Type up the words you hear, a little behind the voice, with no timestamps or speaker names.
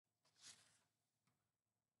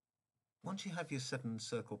Once you have your 7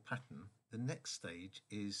 circle pattern, the next stage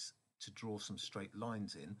is to draw some straight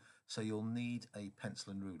lines in. So you'll need a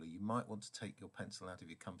pencil and ruler. You might want to take your pencil out of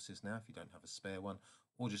your compasses now if you don't have a spare one,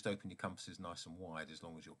 or just open your compasses nice and wide as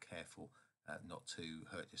long as you're careful not to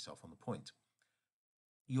hurt yourself on the point.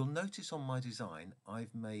 You'll notice on my design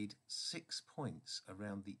I've made 6 points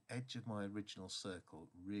around the edge of my original circle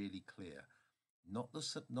really clear. Not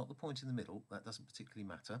the point in the middle, that doesn't particularly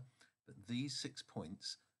matter, but these 6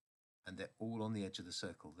 points, and they're all on the edge of the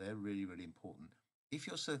circle. They're really, really important. If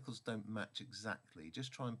your circles don't match exactly,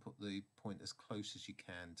 just try and put the point as close as you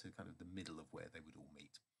can to kind of the middle of where they would all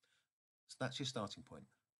meet. So that's your starting point.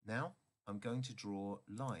 Now I'm going to draw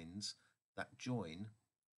lines that join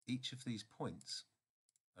each of these points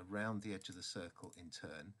around the edge of the circle in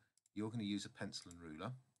turn. You're going to use a pencil and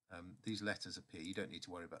ruler. These letters appear. You don't need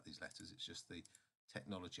to worry about these letters. It's just the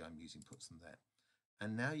technology I'm using puts them there.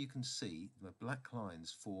 And now you can see the black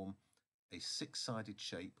lines form a 6-sided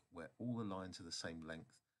shape where all the lines are the same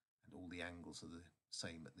length and all the angles are the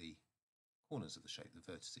same at the corners of the shape,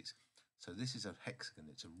 the vertices. So this is a hexagon.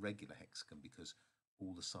 It's a regular hexagon because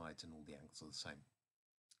all the sides and all the angles are the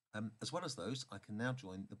same. As well as those, I can now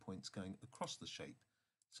join the points going across the shape.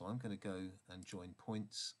 So I'm going to go and join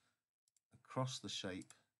points across the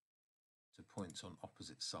shape to points on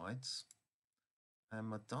opposite sides. And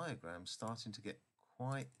my diagram's starting to get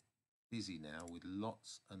quite busy now with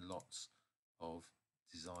lots and lots of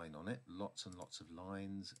design on it, lots and lots of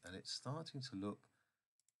lines, and it's starting to look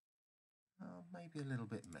maybe a little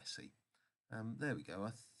bit messy. There we go.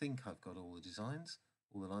 I think I've got all the designs,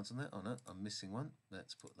 all the lines on there. Oh no, I'm missing one.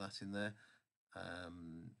 Let's put that in there.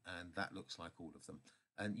 And that looks like all of them.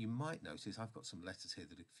 And you might notice, I've got some letters here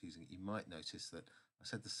that are confusing. You might notice that I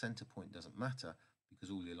said the center point doesn't matter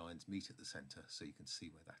because all your lines meet at the center, so you can see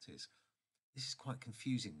where that is. This is quite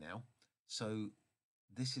confusing now. So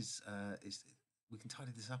this is we can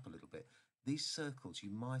tidy this up a little bit. These circles,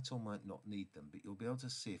 you might or might not need them, but you'll be able to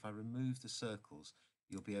see if I remove the circles,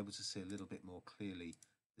 you'll be able to see a little bit more clearly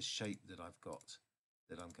the shape that I've got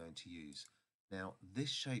that I'm going to use. Now, this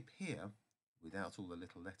shape here, without all the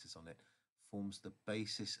little letters on it, forms the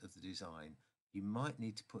basis of the design. You might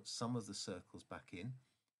need to put some of the circles back in.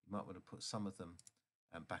 You might want to put some of them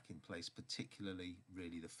back in place, particularly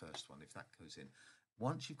really the first one, if that goes in.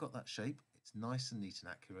 Once you've got that shape, it's nice and neat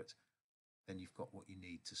and accurate, then you've got what you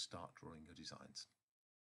need to start drawing your designs.